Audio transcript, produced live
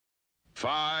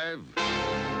5,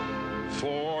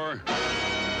 4,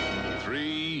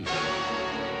 3,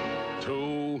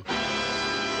 2,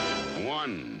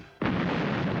 1.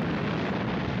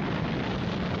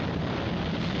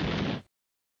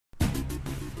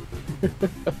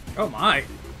 Oh my! As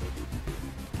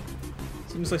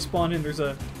soon as I spawn in, there's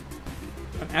an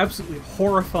absolutely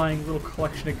horrifying little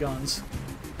collection of guns.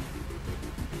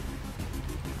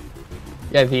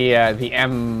 Yeah, the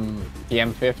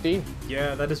M50.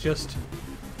 Yeah, that is just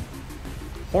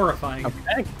horrifying. I'm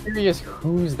kind of curious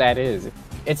whose that is.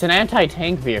 It's an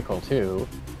anti-tank vehicle too.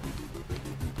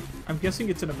 I'm guessing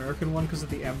it's an American one because of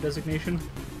the M designation.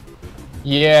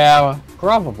 Yeah,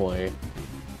 probably.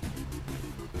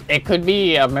 It could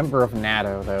be a member of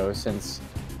NATO though, since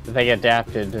they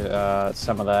adapted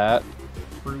some of that.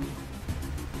 True.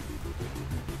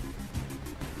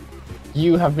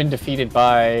 You have been defeated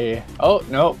by... Oh,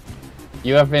 no.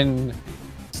 You have been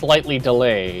slightly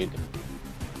delayed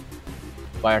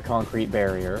by a concrete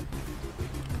barrier.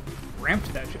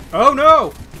 Ramped that shit. Oh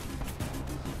no!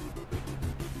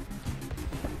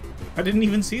 I didn't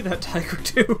even see that Tiger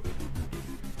 2.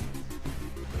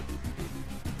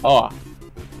 Oh.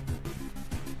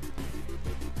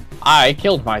 I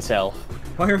killed myself.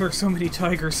 Why are there so many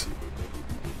tigers?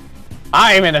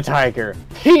 I'm in a tiger.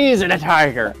 He's in a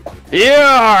tiger.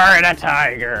 You're in a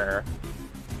tiger.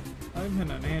 I'm in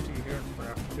an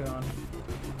anti-aircraft gun.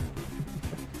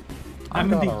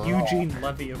 I'm in the Eugene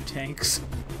Levy of tanks.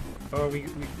 Oh, we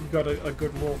got a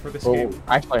good roll for this game.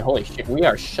 Actually, holy shit, we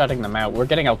are shutting them out. We're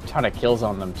getting a ton of kills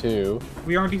on them, too.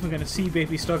 We aren't even gonna see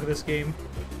Baby Stug this game.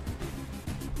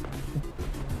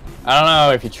 I don't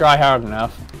know, if you try hard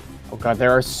enough. Oh god,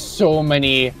 there are so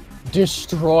many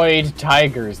destroyed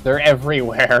tigers. They're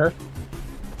everywhere.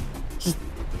 Just,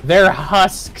 their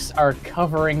husks are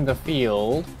covering the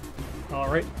field.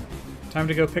 Alright. Time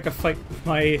to go pick a fight with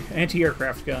my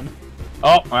anti-aircraft gun.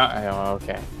 Oh,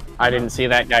 okay. I didn't see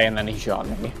that guy and then he shot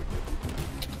me.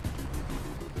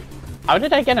 How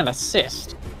did I get an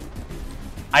assist?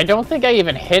 I don't think I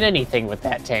even hit anything with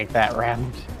that tank that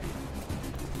round.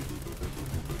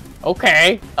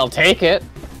 Okay, I'll take it.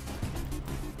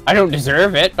 I don't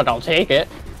deserve it, but I'll take it.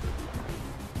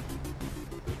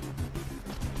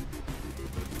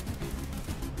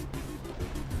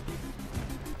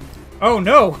 Oh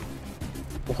no!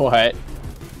 What? I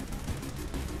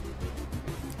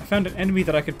found an enemy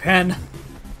that I could pen.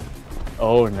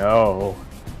 Oh no.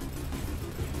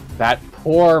 That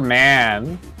poor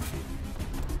man.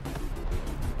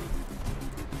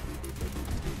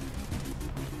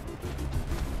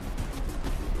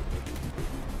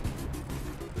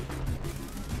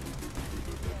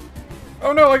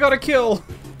 Oh no, I got a kill!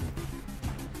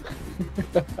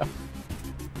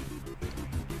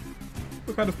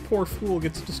 What kind of poor fool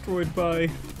gets destroyed by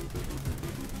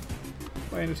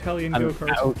an Italian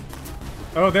go-kart?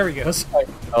 Oh, there he goes.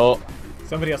 Oh.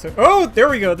 Somebody else. Oh, there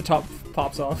we go. The top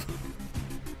pops off.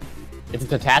 It's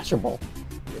detachable.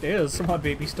 It is. Come on,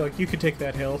 Baby Stug. You can take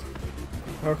that hill.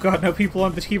 Oh god, now people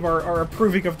on the team are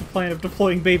approving of the plan of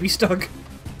deploying Baby Stug.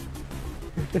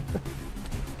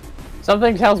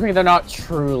 Something tells me they're not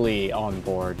truly on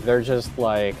board. They're just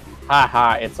like,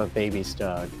 haha, it's a Baby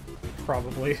Stug.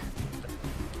 Probably.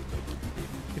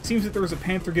 It seems that there was a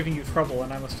panther giving you trouble,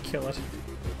 and I must kill it.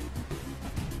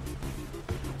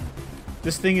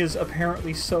 This thing is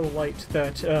apparently so light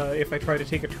that if I try to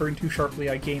take a turn too sharply,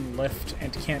 I gain lift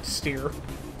and can't steer.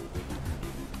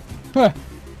 Huh.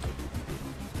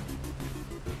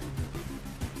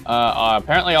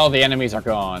 Apparently all the enemies are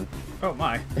gone. Oh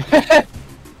my.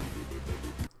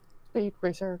 Speed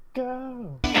Racer,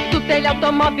 go! Tutte le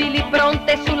automobili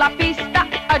pronte sulla pista,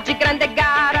 oggi grande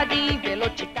gara di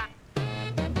velocità.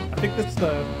 I think that's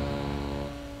the...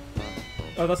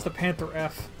 Oh, that's the Panther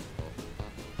F.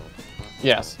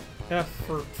 Yes. F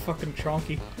for fucking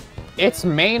chonky. Its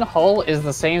main hull is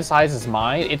the same size as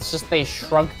mine, it's just they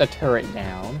shrunk the turret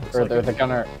down. Or like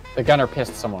the gunner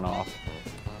pissed someone off.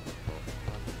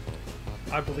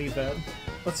 I believe that.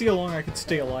 Let's see how long I can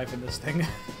stay alive in this thing.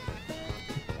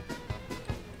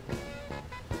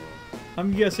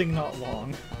 I'm guessing not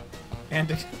long.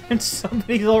 And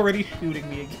somebody's already shooting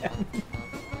me again.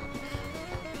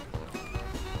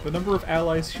 The number of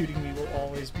allies shooting me will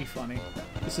always be funny.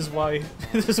 This is why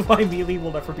melee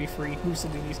will never be free.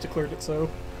 Mussolini's declared it so.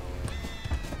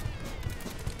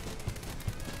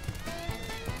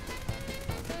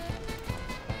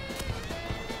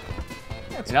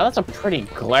 You know, that's a pretty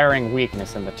glaring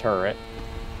weakness in the turret.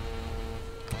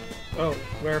 Oh,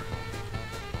 where?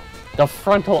 The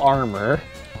frontal armor.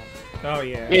 Oh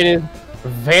yeah. It is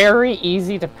very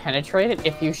easy to penetrate it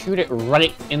if you shoot it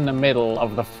right in the middle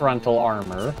of the frontal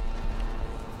armor.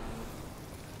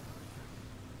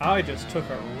 I just took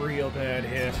a real bad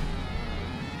hit.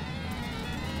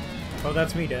 Oh,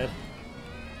 that's me dead.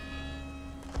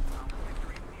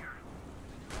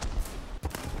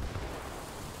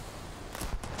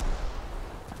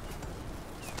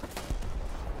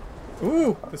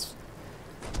 Ooh! This...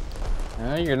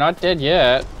 You're not dead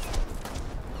yet.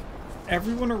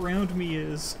 Everyone around me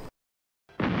is.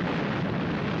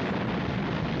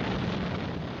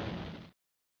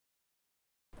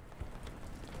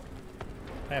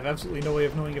 I have absolutely no way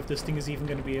of knowing if this thing is even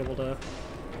going to be able to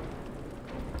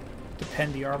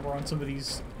depend the armor on some of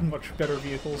these much better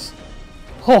vehicles.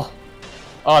 Oh,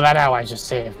 oh, that ally just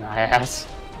saved my ass.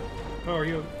 Oh, are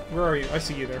you? Where are you? I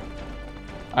see you there.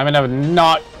 I'm in a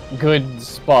not good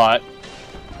spot.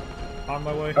 On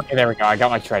my way. Okay, there we go. I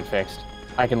got my tread fixed.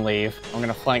 I can leave. I'm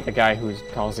gonna flank the guy who's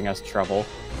causing us trouble.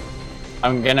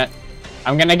 I'm gonna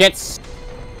get.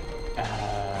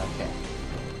 Okay.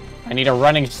 I need a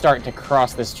running start to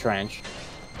cross this trench.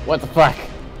 What the fuck?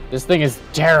 This thing is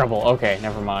terrible. Okay,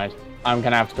 never mind. I'm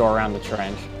gonna have to go around the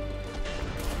trench.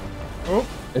 Oh.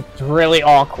 It's really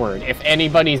awkward. If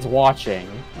anybody's watching.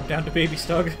 I'm down to Baby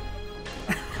Stug.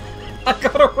 I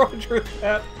gotta roger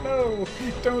that. No,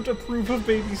 don't approve of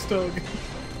Baby Stug.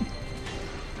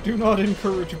 Do not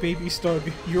encourage Baby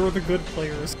Stug. You're the good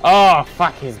players. Oh,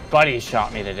 fuck, his buddy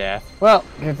shot me to death. Well,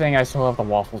 good thing I still have the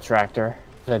waffle tractor.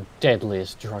 The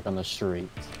deadliest drug on the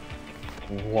streets.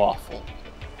 Waffle.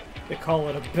 They call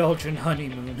it a Belgian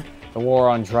honeymoon. The war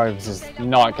on drugs is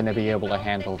not going to be able to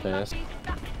handle this.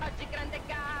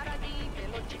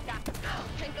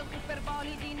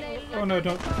 Oh no,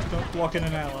 don't block in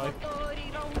an ally.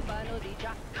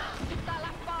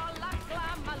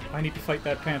 I need to fight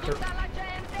that panther.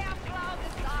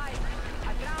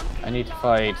 I need to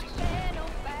fight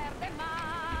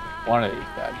one of these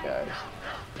bad guys.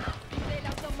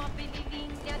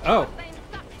 Oh!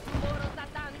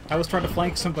 I was trying to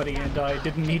flank somebody and I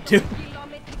didn't need to.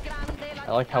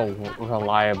 I like how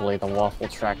reliably the waffle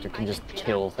tractor can just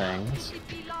kill things.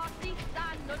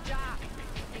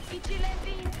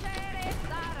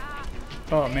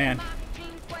 Oh man.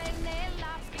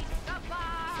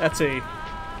 That's a...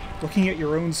 Looking at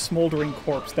your own smoldering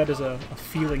corpse, that is a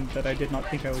feeling that I did not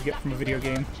think I would get from a video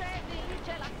game.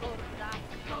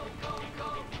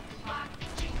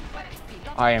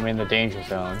 I am in the danger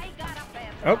zone.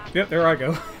 Oh, yep, there I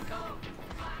go.